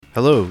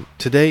Hello,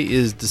 today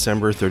is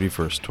December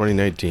 31st,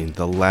 2019,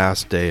 the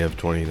last day of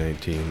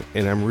 2019,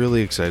 and I'm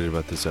really excited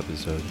about this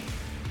episode.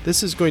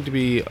 This is going to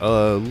be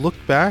a look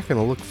back and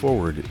a look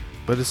forward,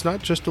 but it's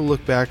not just a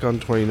look back on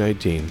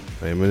 2019.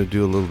 I am going to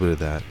do a little bit of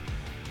that,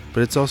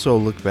 but it's also a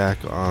look back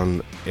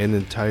on an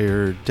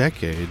entire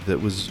decade that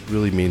was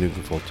really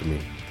meaningful to me.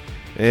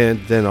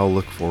 And then I'll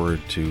look forward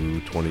to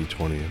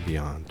 2020 and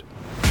beyond.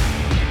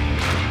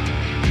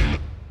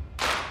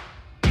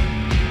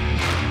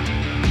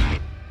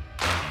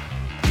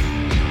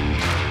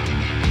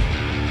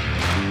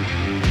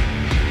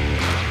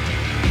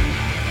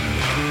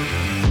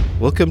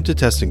 Welcome to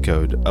Testing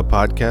Code, a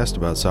podcast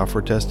about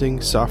software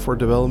testing, software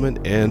development,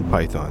 and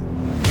Python.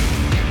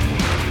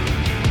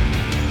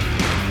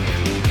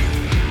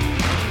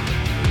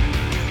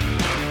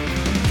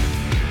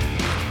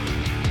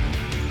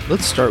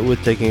 Let's start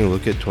with taking a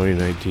look at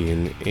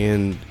 2019,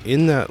 and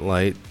in that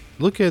light,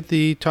 look at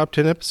the top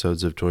 10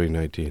 episodes of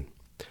 2019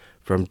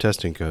 from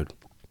Testing Code,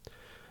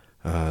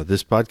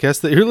 this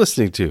podcast that you're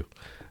listening to.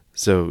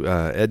 So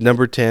at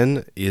number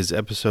 10 is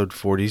episode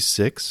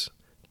 46,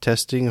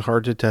 Testing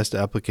Hard-to-Test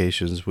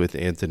Applications with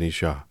Anthony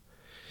Shaw.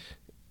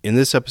 In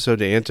this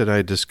episode, Ant and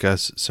I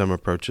discuss some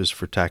approaches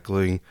for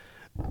tackling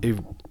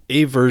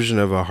a version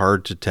of a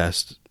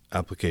hard-to-test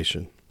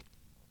application.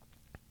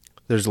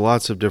 There's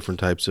lots of different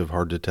types of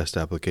hard-to-test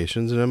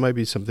applications, and it might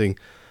be something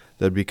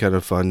that'd be kind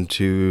of fun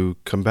to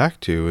come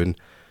back to and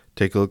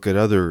take a look at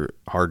other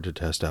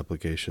hard-to-test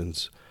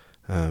applications.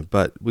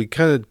 But we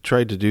kind of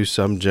tried to do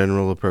some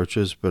general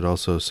approaches, but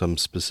also some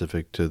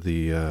specific to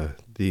the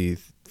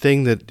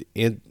thing that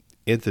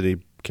Anthony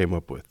came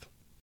up with.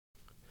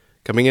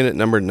 Coming in at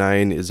number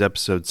 9 is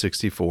episode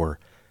 64,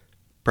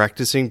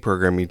 Practicing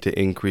Programming to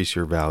Increase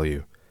Your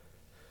Value.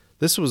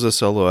 This was a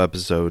solo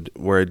episode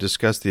where I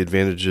discussed the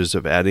advantages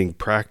of adding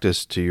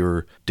practice to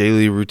your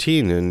daily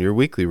routine and your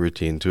weekly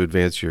routine to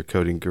advance your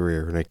coding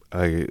career, and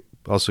I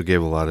also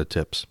gave a lot of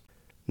tips.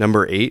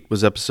 Number 8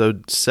 was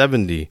episode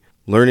 70,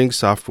 Learning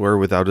Software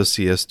Without a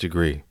CS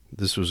Degree.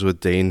 This was with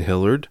Dane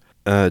Hillard.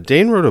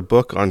 Dane wrote a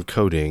book on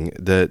coding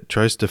that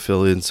tries to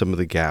fill in some of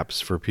the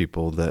gaps for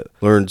people that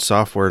learned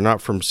software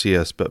not from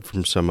CS but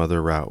from some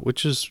other route,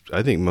 which is,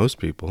 I think, most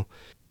people.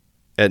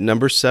 At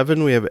number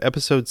 7, we have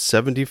episode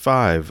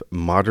 75,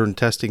 Modern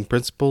Testing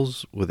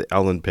Principles with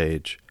Alan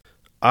Page.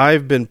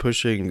 I've been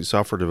pushing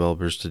software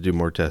developers to do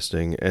more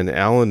testing, and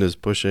Alan is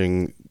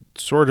pushing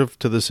sort of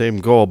to the same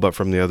goal, but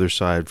from the other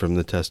side, from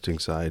the testing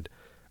side.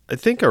 I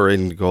think our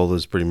end goal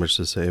is pretty much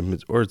the same,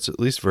 or it's at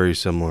least very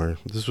similar.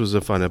 This was a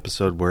fun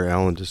episode where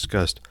Alan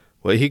discussed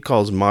what he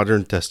calls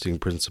modern testing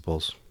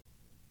principles.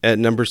 At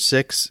number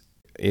 6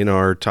 in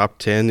our top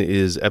 10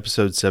 is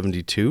episode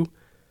 72,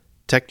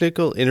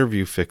 Technical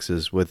Interview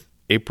Fixes with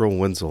April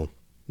Wenzel.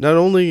 Not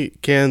only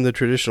can the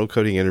traditional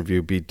coding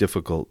interview be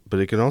difficult, but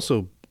it can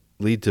also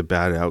lead to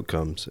bad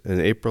outcomes, and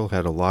April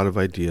had a lot of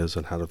ideas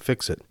on how to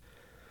fix it.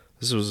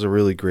 This was a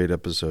really great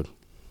episode.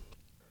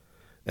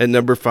 At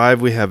number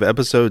 5, we have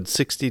episode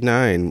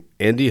 69,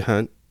 Andy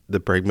Hunt, the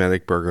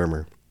Pragmatic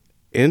Programmer.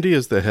 Andy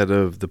is the head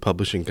of the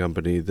publishing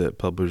company that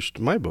published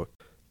my book,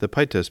 the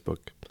PyTest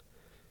book.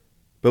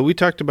 But we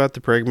talked about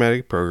the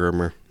Pragmatic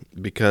Programmer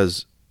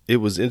because it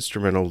was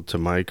instrumental to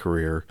my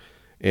career,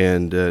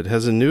 and it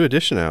has a new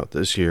edition out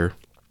this year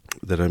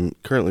that I'm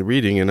currently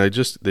reading, and they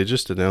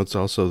just announced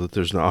also that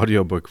there's an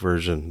audiobook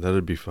version.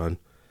 That'd be fun.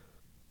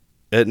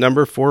 At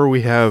number 4,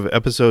 we have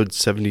episode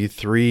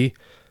 73,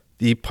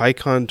 the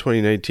PyCon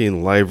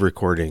 2019 live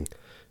recording.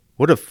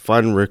 What a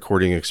fun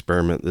recording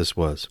experiment this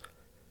was.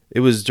 It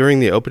was during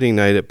the opening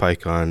night at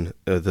PyCon,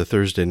 the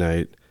Thursday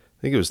night.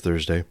 I think it was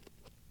Thursday.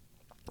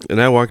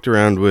 And I walked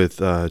around with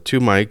 2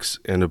 mics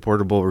and a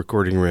portable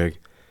recording rig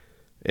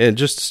and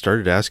just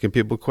started asking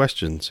people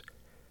questions.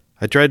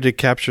 I tried to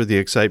capture the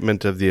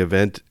excitement of the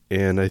event,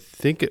 and I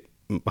think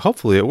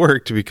hopefully it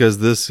worked because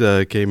this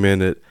came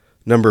in at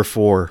number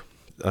 4.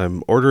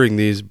 I'm ordering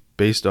these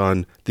based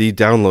on the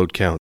download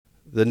count.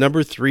 The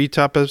number 3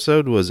 top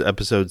episode was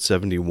episode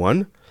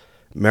 71,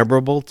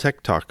 Memorable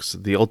Tech Talks,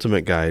 the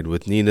Ultimate Guide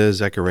with Nina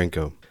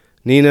Zakharenko.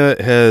 Nina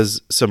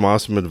has some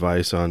awesome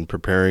advice on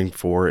preparing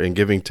for and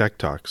giving tech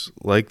talks,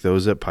 like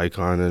those at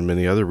PyCon and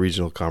many other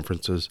regional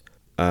conferences.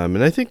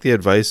 And I think the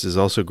advice is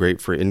also great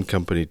for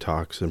in-company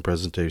talks and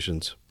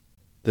presentations.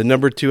 The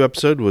number 2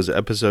 episode was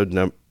episode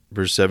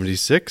number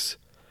 76,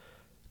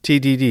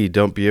 TDD,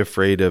 Don't Be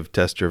Afraid of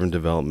Test-Driven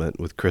Development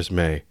with Chris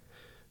May.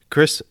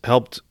 Chris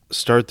helped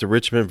start the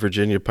Richmond,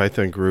 Virginia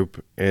Python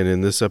group, and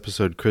in this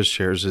episode, Chris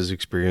shares his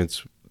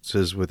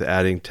experiences with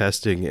adding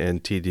testing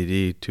and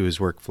TDD to his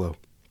workflow.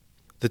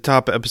 The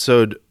top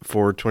episode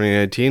for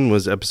 2019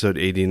 was episode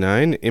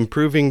 89,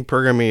 Improving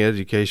Programming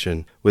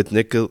Education with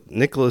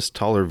Nicholas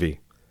Tollervey.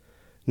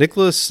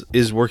 Nicholas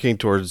is working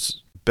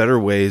towards better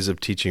ways of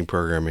teaching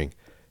programming.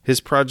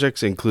 His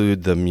projects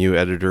include the Mu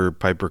Editor,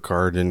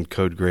 PiperCard, and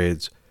Code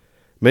Grades.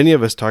 Many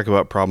of us talk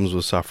about problems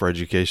with software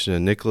education,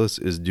 and Nicholas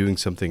is doing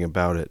something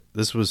about it.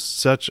 This was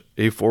such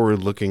a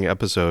forward-looking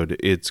episode.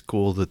 It's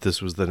cool that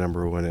this was the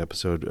number 1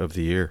 episode of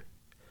the year.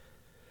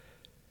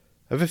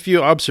 I have a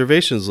few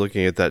observations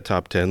looking at that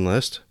top 10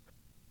 list.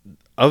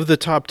 Of the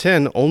top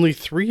 10, only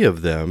 3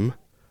 of them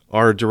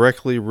are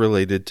directly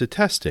related to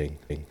testing.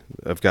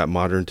 I've got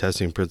Modern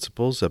Testing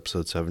Principles,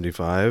 episode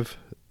 75,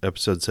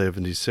 episode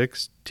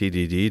 76,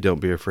 TDD,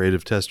 Don't Be Afraid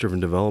of Test-Driven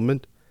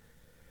Development,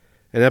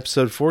 and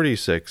episode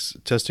 46,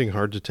 Testing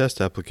Hard-to-Test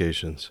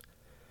Applications.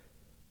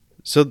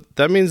 So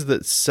that means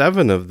that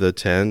 7 of the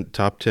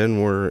top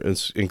 10 were,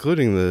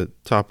 including the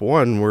top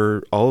 1,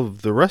 were all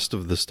of the rest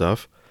of the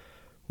stuff,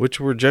 which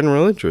were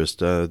general interest,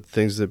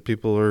 things that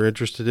people are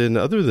interested in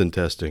other than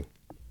testing.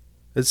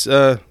 It's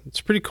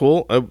pretty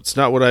cool. It's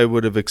not what I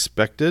would have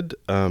expected,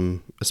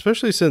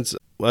 especially since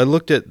I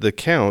looked at the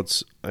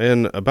counts,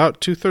 and about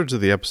 2/3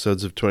 of the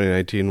episodes of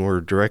 2019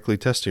 were directly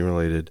testing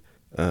related,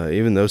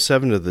 even though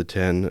 7 of the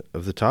 10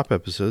 of the top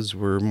episodes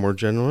were more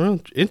general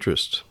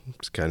interest.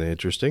 It's kind of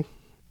interesting.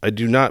 I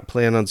do not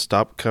plan on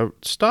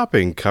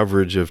stopping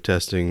coverage of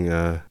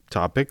testing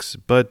topics,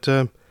 but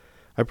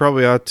I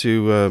probably ought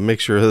to make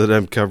sure that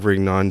I'm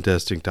covering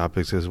non-testing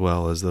topics as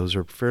well, as those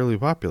are fairly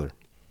popular.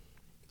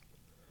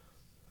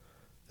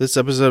 This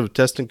episode of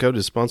Test and Code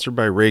is sponsored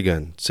by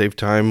Raygun. Save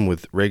time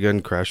with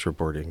Raygun crash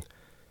reporting.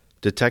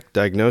 Detect,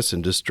 diagnose,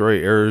 and destroy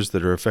errors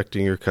that are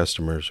affecting your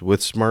customers.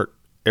 With smart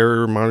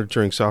error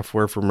monitoring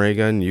software from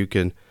Raygun, you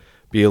can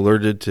be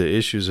alerted to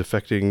issues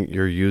affecting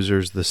your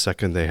users the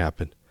second they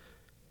happen.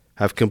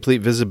 Have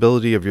complete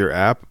visibility of your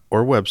app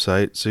or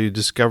website so you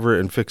discover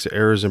and fix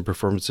errors and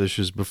performance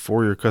issues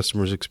before your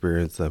customers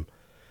experience them.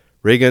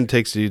 Raygun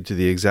takes you to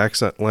the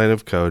exact line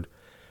of code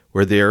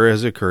where the error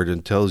has occurred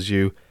and tells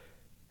you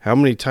how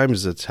many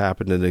times it's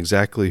happened and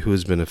exactly who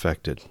has been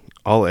affected.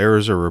 All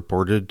errors are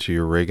reported to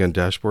your Raygun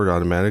dashboard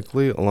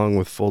automatically, along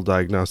with full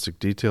diagnostic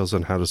details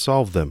on how to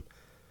solve them.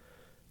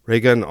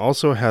 Raygun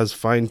also has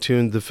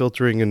fine-tuned the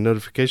filtering and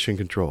notification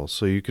controls,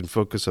 so you can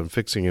focus on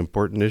fixing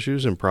important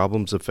issues and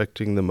problems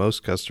affecting the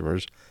most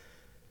customers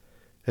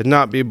and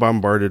not be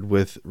bombarded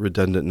with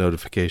redundant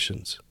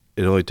notifications.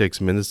 It only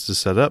takes minutes to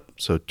set up,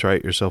 so try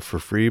it yourself for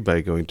free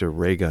by going to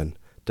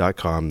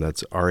raygun.com.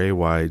 That's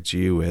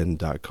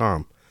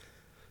raygun.com.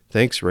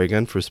 Thanks,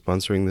 Raygun, for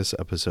sponsoring this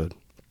episode.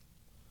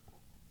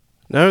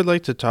 Now I'd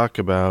like to talk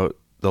about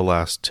the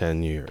last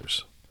 10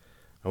 years.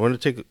 I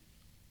want to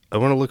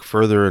look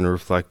further and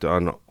reflect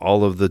on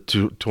all of the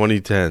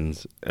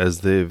 2010s,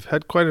 as they've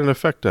had quite an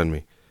effect on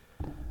me.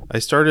 I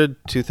started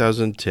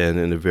 2010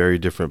 in a very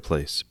different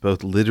place,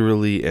 both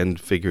literally and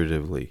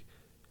figuratively.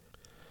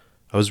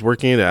 I was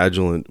working at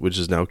Agilent, which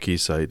is now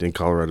Keysight, in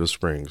Colorado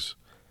Springs.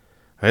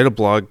 I had a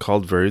blog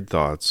called Varied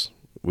Thoughts,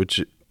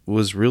 which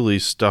was really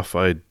stuff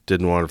I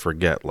didn't want to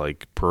forget,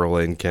 like Perl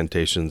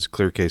incantations,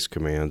 clearcase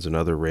commands, and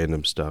other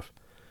random stuff.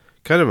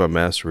 Kind of a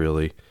mess,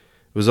 really. It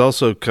was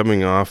also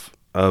coming off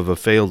of a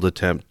failed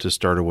attempt to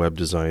start a web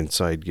design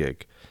side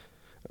gig.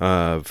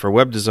 For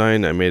web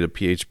design, I made a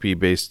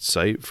PHP-based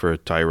site for a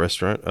Thai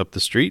restaurant up the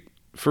street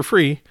for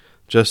free,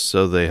 just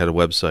so they had a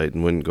website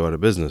and wouldn't go out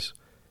of business.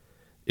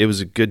 It was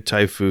a good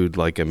Thai food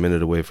like a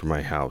minute away from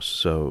my house,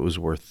 so it was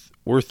worth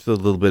the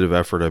little bit of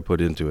effort I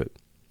put into it.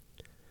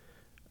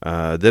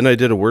 Then I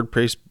did a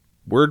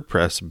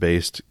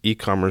WordPress-based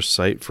e-commerce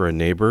site for a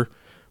neighbor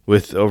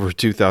with over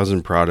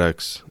 2,000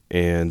 products,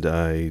 and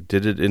I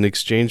did it in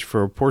exchange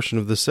for a portion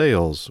of the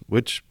sales,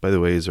 which, by the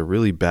way, is a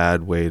really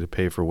bad way to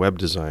pay for web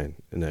design,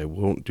 and I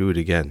won't do it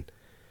again.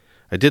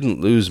 I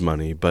didn't lose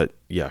money, but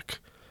yuck.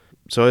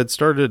 So I'd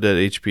started at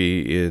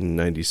HP in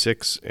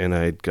 96, and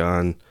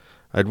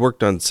I'd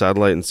worked on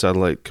satellite and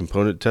satellite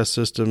component test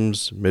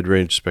systems,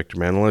 mid-range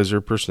spectrum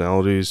analyzer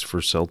personalities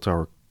for cell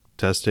tower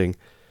testing,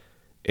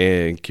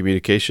 and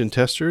communication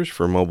testers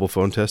for mobile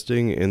phone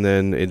testing, and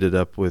then ended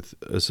up with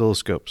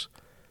oscilloscopes.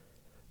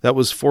 That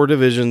was 4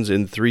 divisions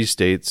in 3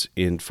 states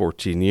in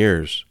 14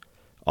 years,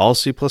 all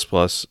C++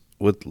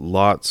 with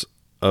lots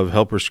of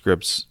helper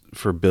scripts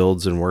for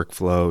builds and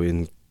workflow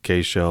in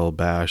K-Shell,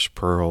 Bash,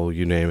 Perl,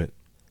 you name it.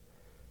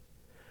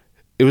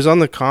 It was on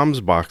the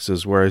comms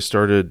boxes where I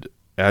started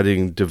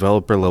adding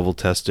developer-level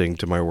testing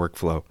to my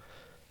workflow.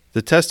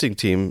 The testing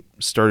team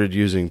started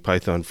using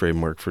Python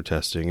framework for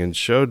testing and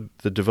showed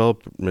the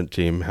development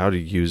team how to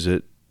use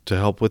it to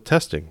help with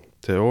testing,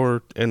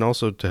 and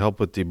also to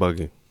help with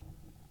debugging.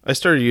 I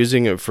started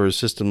using it for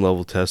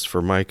system-level tests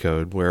for my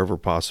code wherever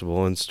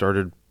possible and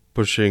started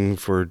pushing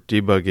for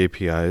debug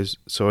APIs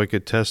so I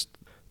could test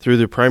through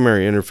the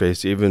primary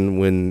interface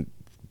even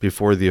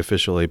before the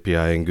official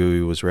API and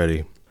GUI was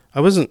ready.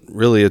 I wasn't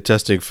really a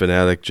testing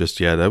fanatic just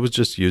yet. I was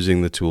just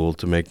using the tool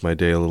to make my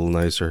day a little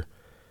nicer.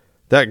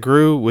 That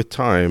grew with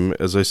time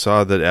as I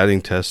saw that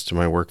adding tests to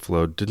my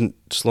workflow didn't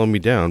slow me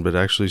down, but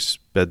actually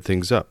sped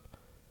things up.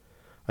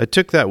 I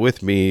took that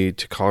with me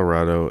to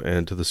Colorado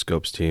and to the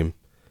Scopes team.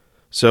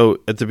 So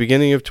at the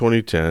beginning of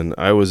 2010,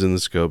 I was in the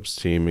Scopes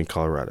team in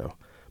Colorado,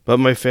 but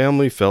my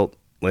family felt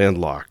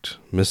landlocked,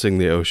 missing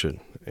the ocean,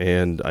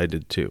 and I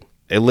did too.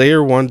 A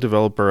layer 1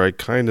 developer I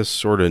kind of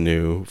sort of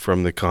knew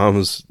from the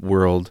comms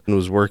world and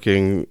was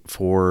working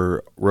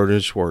for Roden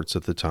Schwartz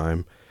at the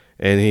time,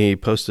 and he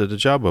posted a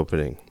job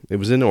opening. It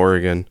was in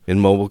Oregon,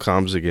 in mobile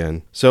comms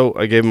again. So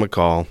I gave him a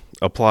call.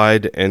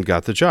 applied and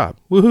got the job.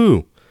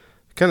 Woohoo!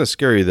 Kind of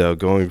scary though,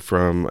 going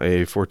from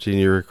a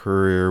 14-year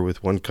career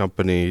with one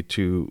company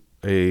to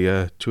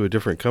a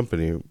different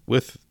company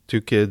with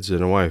 2 kids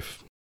and a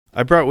wife.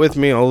 I brought with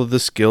me all of the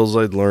skills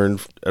I'd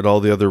learned at all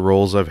the other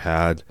roles I've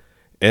had,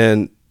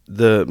 and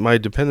my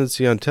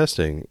dependency on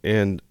testing,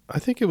 and I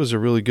think it was a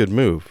really good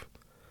move.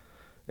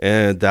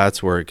 And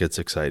that's where it gets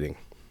exciting.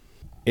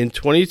 In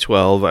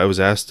 2012, I was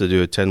asked to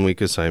do a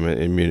 10-week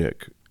assignment in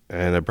Munich,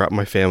 and I brought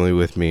my family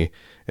with me,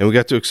 and we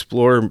got to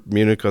explore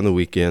Munich on the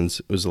weekends.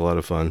 It was a lot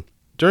of fun.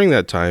 During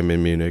that time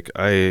in Munich,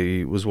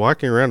 I was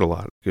walking around a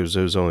lot because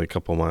there was only a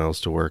couple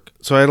miles to work.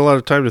 So I had a lot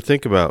of time to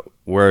think about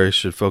where I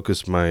should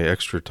focus my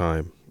extra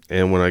time.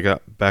 And when I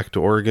got back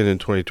to Oregon in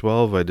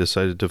 2012, I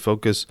decided to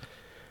focus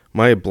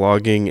my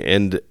blogging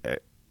and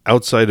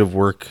outside of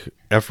work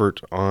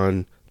effort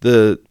on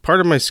the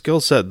part of my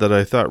skill set that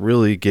I thought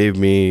really gave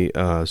me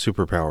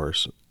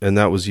superpowers, and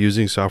that was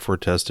using software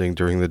testing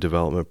during the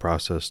development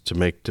process to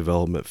make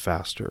development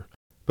faster.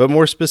 But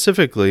more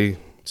specifically,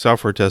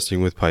 software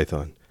testing with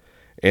Python.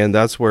 And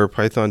that's where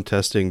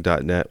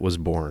pythontesting.net was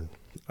born.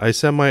 I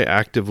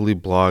semi-actively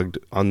blogged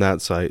on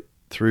that site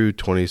through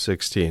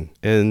 2016,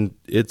 and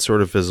it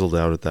sort of fizzled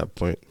out at that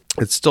point.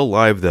 It's still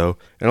live though,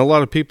 and a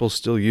lot of people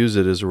still use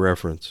it as a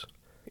reference.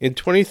 In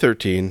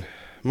 2013,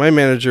 my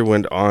manager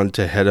went on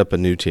to head up a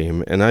new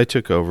team, and I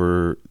took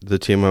over the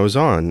team I was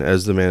on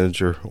as the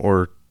manager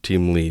or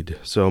team lead.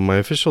 So my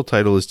official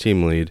title is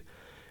team lead,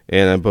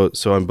 and I'm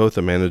both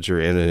a manager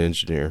and an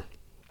engineer.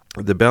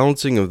 The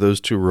balancing of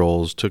those 2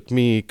 roles took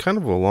me kind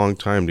of a long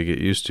time to get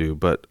used to,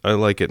 but I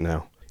like it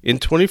now. In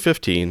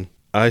 2015,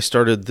 I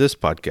started this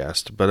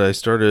podcast, but I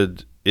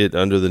started it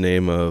under the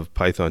name of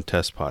Python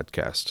Test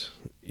Podcast.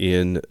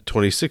 In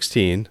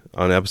 2016,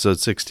 on episode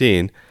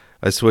 16,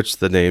 I switched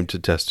the name to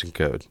Test and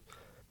Code.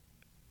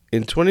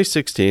 In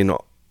 2016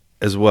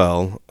 as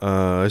well,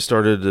 I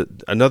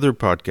started another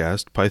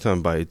podcast,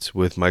 Python Bytes,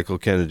 with Michael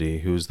Kennedy,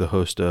 who's the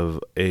host of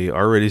a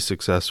already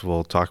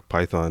successful Talk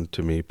Python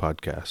to Me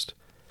podcast.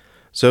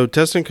 So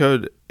Test and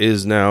Code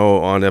is now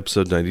on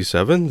episode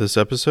 97, this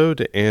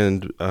episode,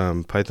 and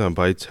Python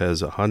Bytes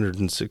has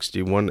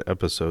 161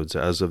 episodes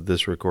as of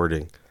this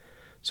recording.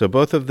 So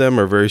both of them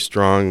are very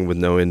strong with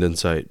no end in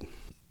sight.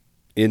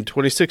 In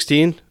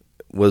 2016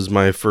 was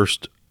my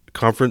first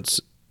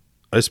conference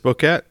I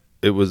spoke at.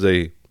 I was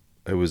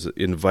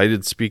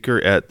invited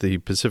speaker at the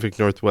Pacific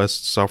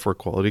Northwest Software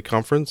Quality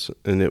Conference,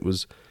 and it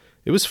was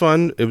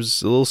fun. It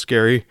was a little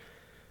scary.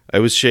 I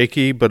was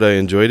shaky, but I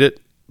enjoyed it,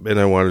 and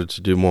I wanted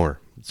to do more.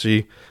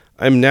 See,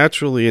 I'm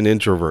naturally an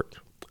introvert.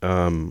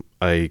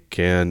 I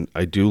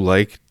do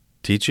like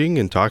teaching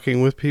and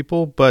talking with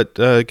people, but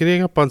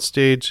getting up on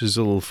stage is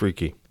a little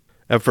freaky.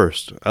 At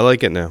first, I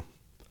like it now.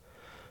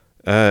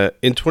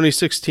 In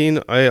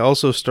 2016, I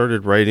also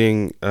started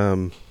writing,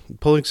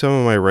 pulling some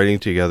of my writing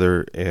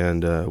together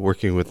and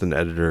working with an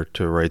editor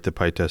to write the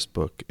PyTest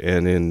book.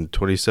 And in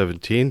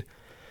 2017,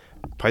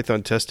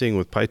 Python Testing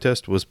with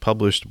PyTest was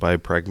published by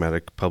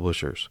Pragmatic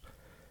Publishers.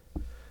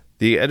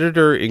 The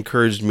editor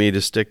encouraged me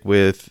to stick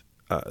with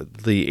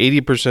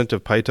the 80%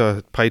 of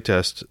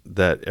PyTest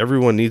that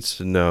everyone needs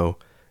to know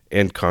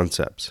and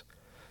concepts.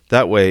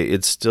 That way,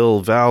 it's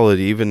still valid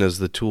even as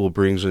the tool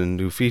brings in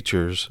new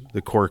features,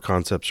 the core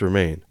concepts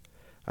remain.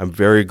 I'm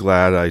very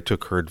glad I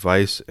took her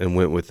advice and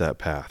went with that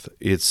path.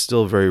 It's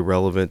still very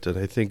relevant, and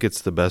I think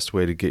it's the best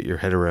way to get your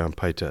head around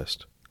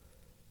PyTest.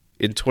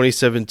 In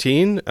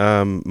 2017,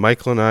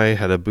 Michael and I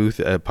had a booth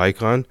at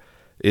PyCon.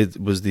 I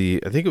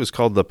think it was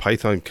called the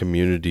Python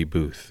Community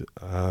Booth.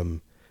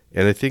 And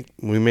I think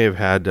we may have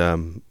had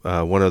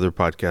one other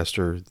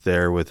podcaster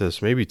there with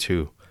us, maybe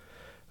 2.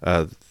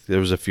 There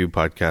was a few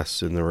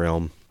podcasts in the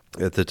realm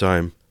at the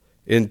time.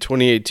 In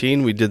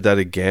 2018, we did that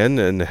again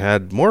and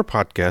had more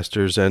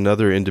podcasters and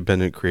other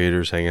independent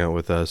creators hang out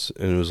with us,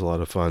 and it was a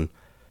lot of fun.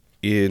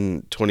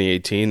 In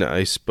 2018,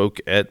 I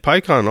spoke at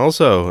PyCon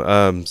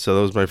also. So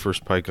that was my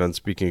first PyCon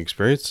speaking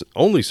experience,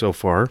 only so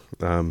far.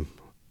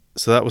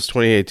 So that was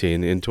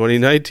 2018. In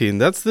 2019,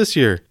 that's this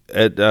year.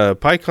 At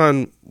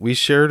PyCon, we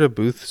shared a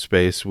booth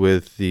space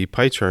with the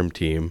PyCharm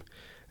team,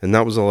 and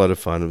that was a lot of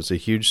fun. It was a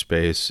huge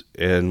space,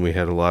 and we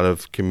had a lot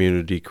of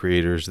community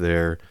creators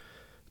there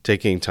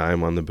taking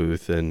time on the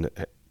booth and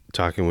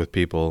talking with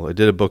people. I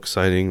did a book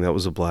signing. That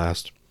was a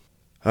blast.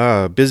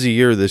 Busy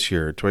year this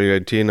year.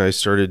 2019, I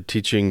started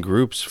teaching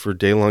groups for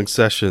day-long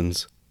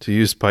sessions to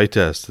use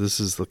PyTest. This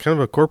is kind of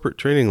a corporate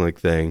training-like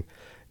thing,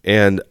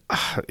 and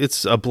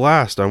it's a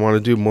blast. I want to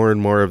do more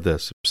and more of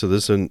this. So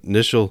this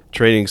initial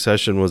training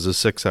session was a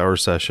 6-hour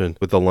session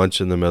with a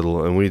lunch in the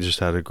middle, and we just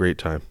had a great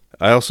time.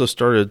 I also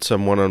started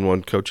some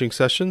one-on-one coaching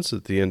sessions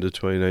at the end of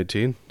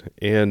 2019,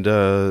 and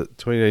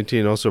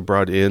 2019 also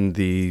brought in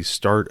the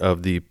start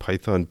of the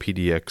Python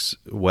PDX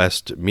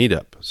West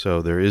meetup.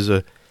 So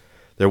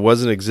there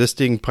was an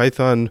existing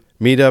Python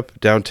meetup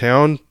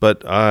downtown,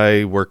 but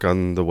I work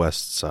on the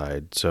west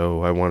side,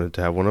 so I wanted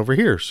to have one over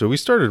here. So we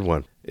started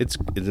one. It's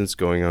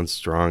going on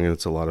strong, and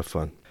it's a lot of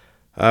fun.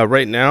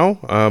 Right now,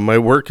 my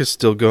work is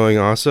still going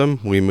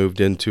awesome. We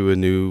moved into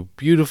a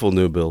beautiful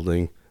new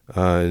building.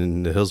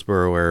 in the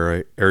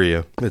Hillsborough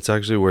area. It's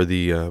actually where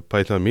the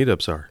Python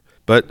meetups are.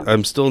 But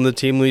I'm still in the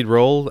team lead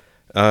role,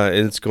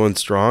 and it's going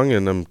strong,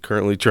 and I'm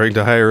currently trying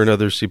to hire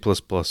another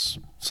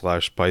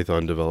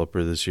C++/Python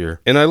developer this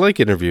year. And I like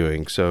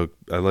interviewing, so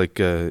I like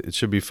it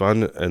should be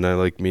fun, and I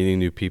like meeting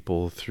new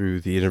people through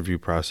the interview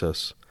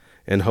process.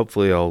 And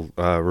hopefully I'll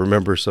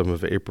remember some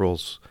of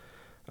April's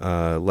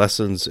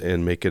lessons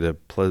and make it a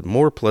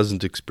more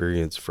pleasant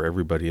experience for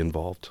everybody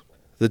involved.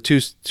 The two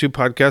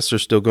podcasts are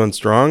still going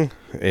strong,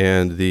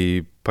 and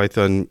the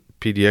Python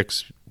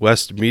PDX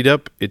West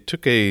meetup, it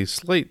took a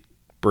slight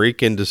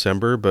break in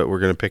December, but we're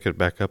going to pick it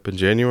back up in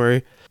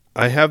January.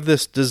 I have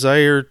this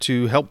desire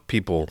to help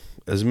people,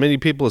 as many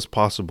people as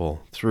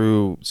possible,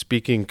 through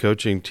speaking,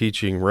 coaching,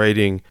 teaching,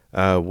 writing,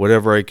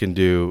 whatever I can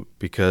do,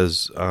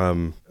 because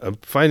I'm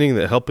finding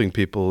that helping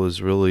people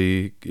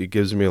it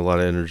gives me a lot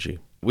of energy.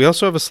 We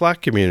also have a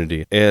Slack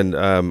community, and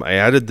I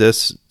added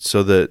this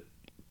so that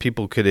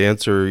people could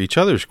answer each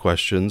other's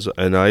questions,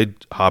 and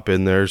I'd hop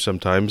in there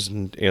sometimes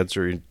and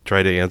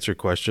try to answer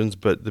questions,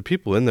 but the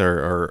people in there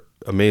are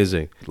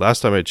amazing.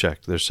 Last time I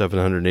checked, there's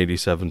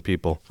 787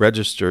 people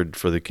registered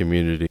for the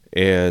community,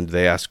 and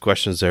they ask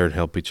questions there and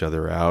help each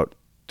other out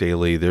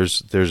daily.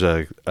 There's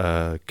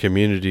a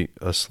community,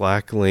 a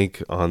Slack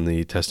link on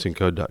the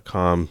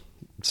testingcode.com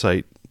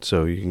site,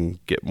 so you can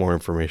get more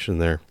information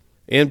there.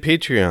 And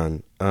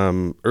Patreon.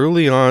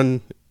 Early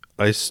on,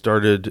 I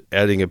started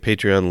adding a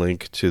Patreon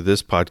link to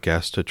this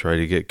podcast to try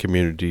to get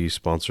community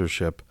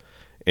sponsorship,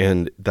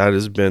 and that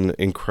has been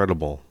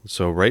incredible.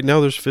 So right now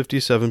there's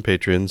 57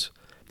 patrons.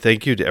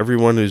 Thank you to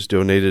everyone who's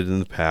donated in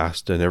the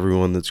past and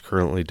everyone that's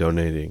currently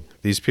donating.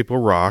 These people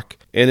rock,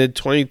 and in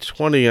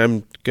 2020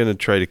 I'm going to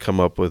try to come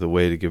up with a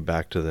way to give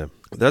back to them.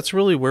 That's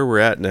really where we're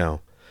at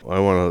now. I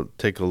want to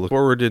take a look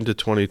forward into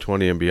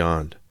 2020 and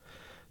beyond.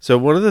 So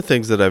one of the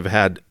things that I've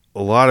had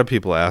a lot of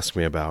people ask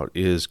me about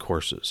is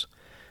courses.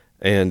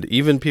 And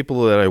even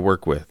people that I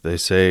work with, they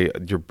say,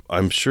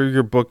 I'm sure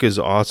your book is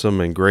awesome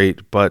and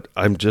great, but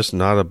I'm just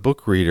not a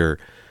book reader.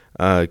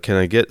 Can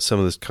I get some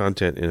of this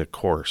content in a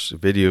course, a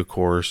video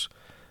course,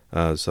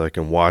 so I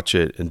can watch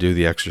it and do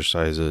the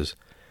exercises?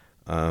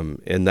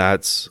 And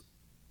that's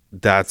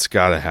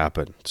got to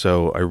happen.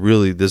 So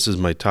this is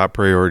my top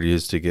priority,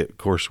 is to get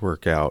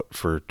coursework out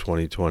for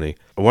 2020.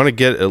 I want to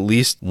get at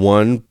least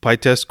one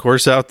PyTest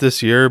course out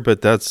this year,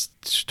 but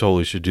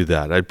totally should do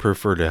that. I'd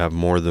prefer to have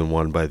more than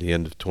one by the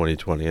end of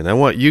 2020. And I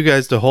want you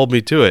guys to hold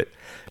me to it.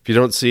 If you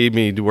don't see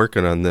me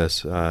working on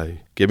this,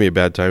 give me a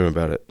bad time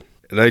about it.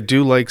 And I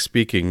do like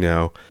speaking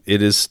now.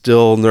 It is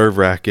still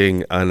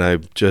nerve-wracking, and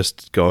I'm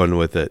just going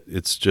with it.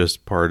 It's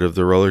just part of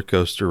the roller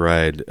coaster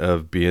ride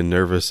of being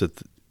nervous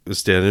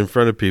standing in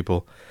front of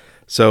people.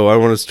 So I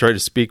want to try to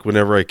speak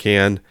whenever I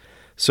can.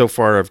 So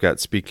far, I've got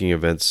speaking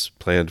events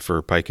planned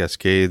for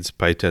PyCascades,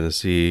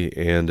 PyTennessee,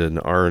 and an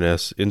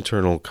RNS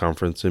internal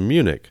conference in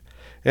Munich.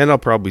 And I'll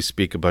probably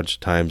speak a bunch of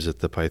times at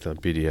the Python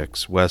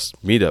PDX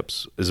West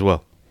meetups as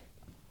well.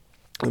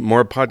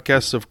 More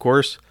podcasts, of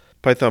course.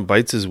 Python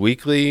Bytes is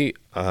weekly.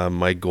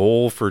 My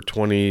goal for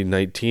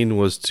 2019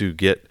 was to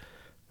get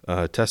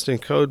testing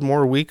code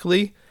more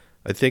weekly.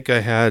 I think I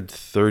had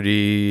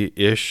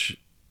 30-ish,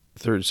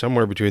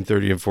 somewhere between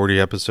 30 and 40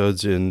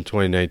 episodes in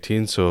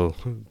 2019, so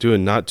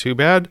doing not too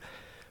bad.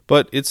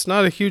 But it's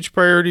not a huge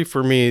priority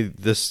for me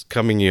this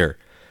coming year.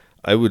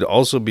 It would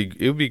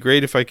be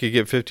great if I could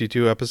get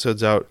 52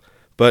 episodes out,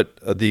 but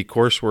the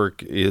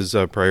coursework is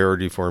a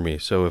priority for me.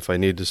 So if I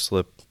need to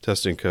slip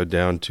testing code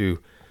down to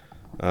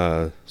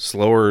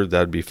slower,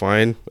 that'd be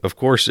fine. Of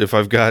course, if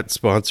I've got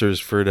sponsors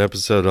for an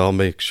episode, I'll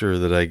make sure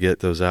that I get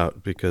those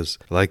out, because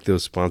I like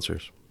those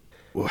sponsors.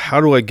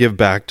 How do I give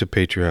back to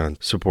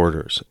Patreon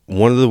supporters?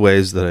 One of the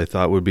ways that I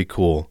thought would be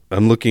cool,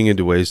 I'm looking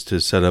into ways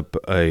to set up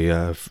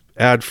a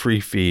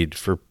ad-free feed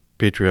for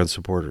Patreon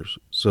supporters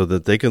so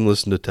that they can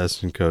listen to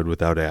Testing Code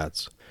without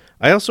ads.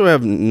 I also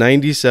have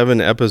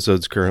 97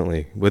 episodes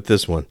currently with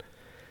this one,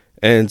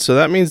 and so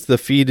that means the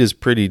feed is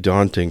pretty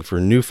daunting for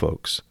new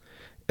folks.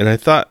 And I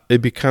thought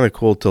it'd be kind of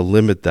cool to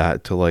limit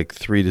that to like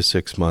 3 to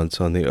 6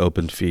 months on the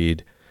open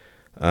feed,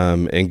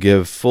 and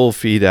give full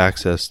feed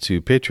access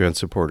to Patreon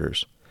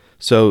supporters.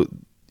 So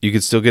you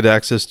could still get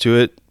access to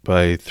it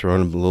by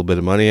throwing a little bit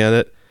of money at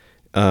it.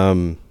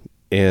 And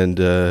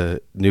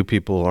new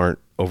people aren't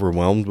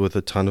overwhelmed with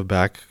a ton of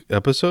back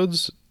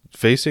episodes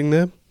facing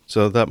them.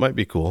 So that might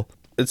be cool.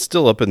 It's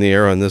still up in the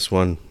air on this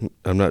one.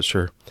 I'm not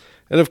sure.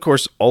 And of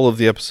course, all of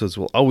the episodes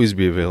will always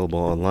be available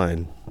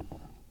online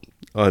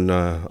on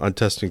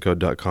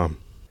testingcode.com.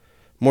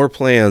 More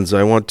plans.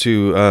 I want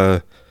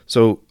to,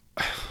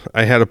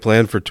 I had a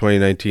plan for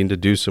 2019 to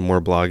do some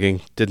more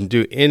blogging. Didn't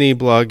do any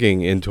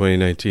blogging in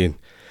 2019,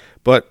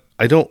 but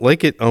I don't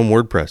like it on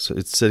WordPress.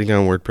 It's sitting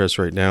on WordPress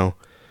right now.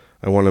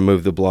 I want to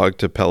move the blog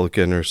to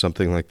Pelican or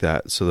something like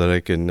that so that I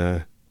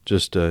can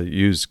just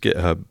use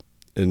GitHub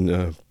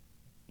and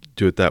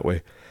do it that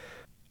way.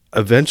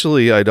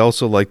 Eventually, I'd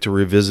also like to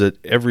revisit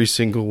every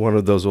single one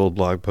of those old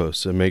blog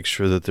posts and make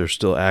sure that they're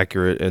still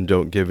accurate and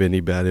don't give any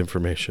bad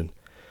information.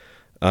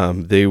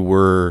 They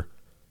were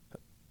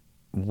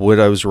what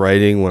I was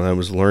writing when I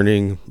was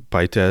learning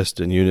PyTest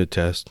and unit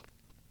test.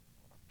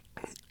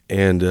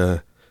 And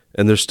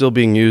they're still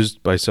being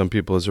used by some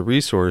people as a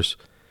resource.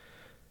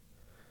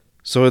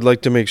 So I'd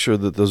like to make sure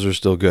that those are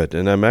still good.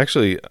 And I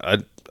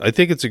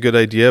think it's a good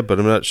idea, but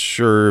I'm not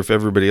sure if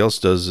everybody else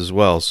does as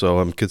well. So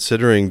I'm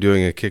considering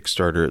doing a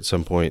Kickstarter at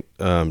some point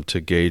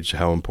to gauge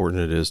how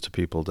important it is to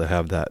people to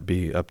have that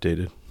be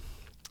updated.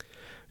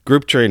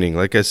 Group training,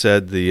 like I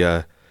said,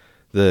 the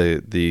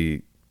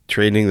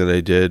training that I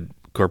did,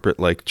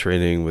 corporate-like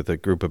training with a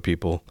group of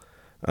people,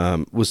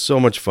 was so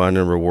much fun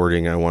and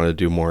rewarding. I want to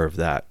do more of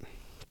that.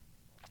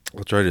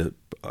 I think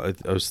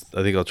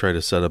I'll try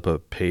to set up a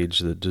page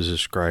that does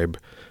describe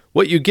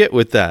what you get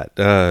with that,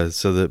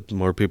 so that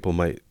more people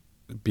might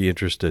be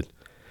interested.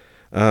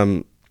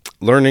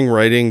 Learning,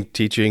 writing,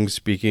 teaching,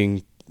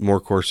 speaking, more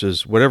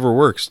courses, whatever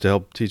works to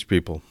help teach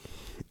people.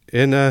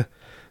 And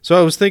so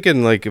I was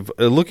thinking, like,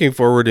 looking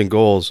forward in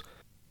goals,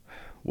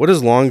 what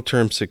does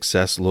long-term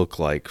success look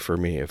like for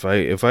me?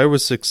 If I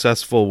was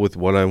successful with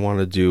what I want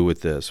to do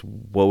with this,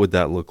 what would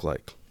that look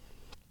like?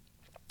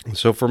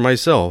 So for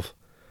myself,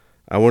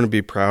 I want to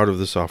be proud of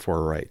the software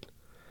I write.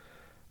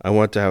 I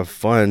want to have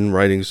fun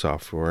writing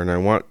software, and I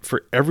want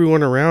for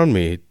everyone around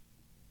me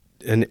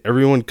and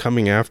everyone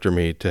coming after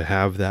me to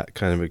have that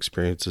kind of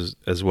experience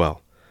as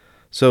well.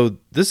 So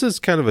this is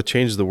kind of a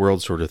change the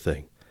world sort of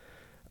thing.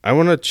 I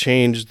want to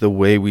change the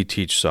way we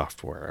teach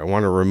software. I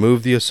want to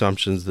remove the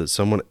assumptions that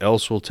someone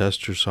else will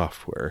test your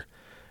software.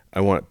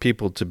 I want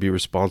people to be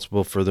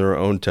responsible for their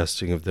own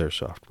testing of their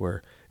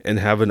software and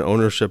have an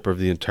ownership of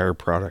the entire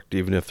product,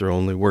 even if they're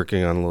only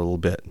working on a little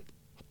bit.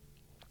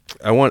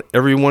 I want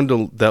everyone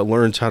that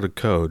learns how to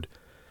code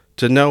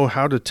to know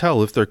how to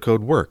tell if their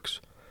code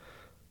works.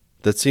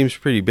 That seems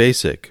pretty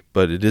basic,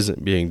 but it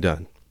isn't being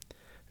done.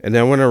 And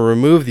I want to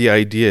remove the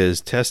idea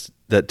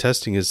that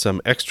testing is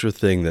some extra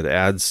thing that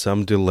adds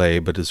some delay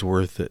but is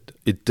worth it.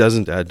 It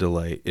doesn't add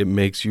delay. It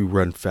makes you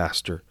run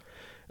faster.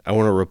 I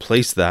want to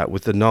replace that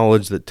with the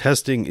knowledge that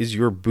testing is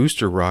your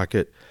booster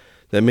rocket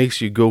that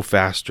makes you go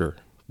faster,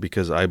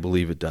 because I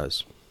believe it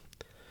does.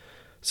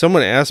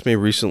 Someone asked me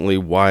recently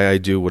why I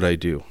do what I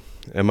do,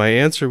 and my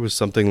answer was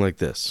something like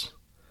this.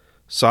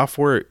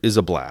 Software is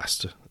a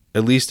blast.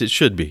 At least it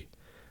should be.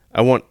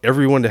 I want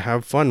everyone to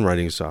have fun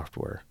writing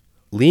software.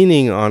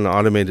 Leaning on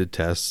automated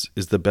tests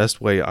is the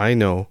best way I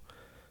know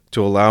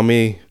to allow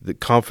me the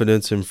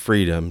confidence and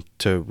freedom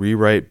to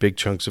rewrite big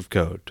chunks of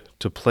code,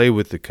 to play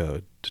with the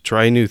code, to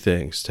try new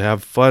things, to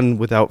have fun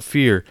without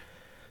fear,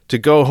 to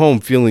go home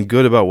feeling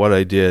good about what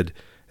I did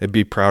and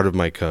be proud of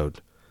my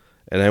code.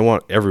 And I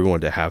want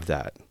everyone to have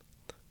that.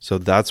 So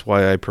that's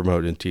why I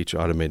promote and teach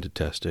automated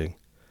testing.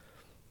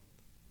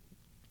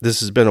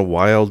 This has been a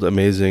wild,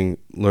 amazing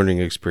learning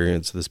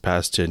experience this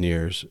past 10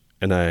 years,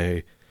 and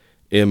I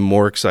am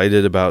more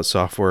excited about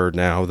software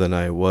now than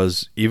I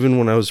was even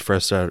when I was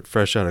fresh out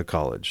of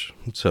college.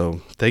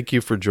 So thank you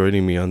for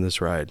joining me on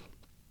this ride.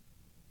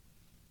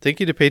 Thank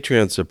you to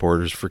Patreon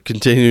supporters for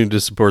continuing to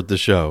support the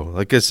show.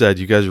 Like I said,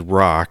 you guys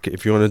rock.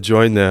 If you want to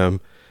join them,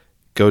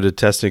 go to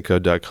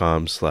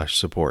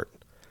testingcode.com/support.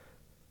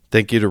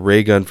 Thank you to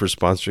Raygun for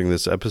sponsoring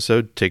this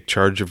episode. Take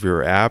charge of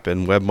your app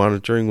and web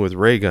monitoring with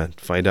Raygun.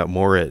 Find out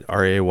more at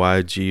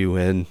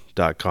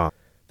raygun.com.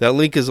 That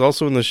link is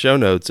also in the show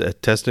notes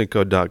at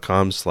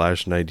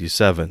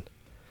testingcode.com/97.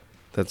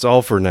 That's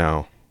all for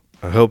now.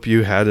 I hope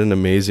you had an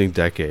amazing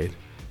decade,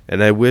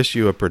 and I wish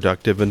you a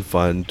productive and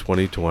fun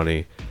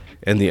 2020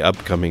 and the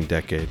upcoming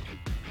decade.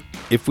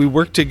 If we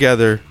work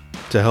together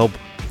to help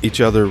each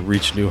other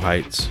reach new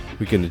heights,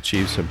 we can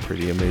achieve some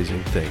pretty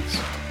amazing things.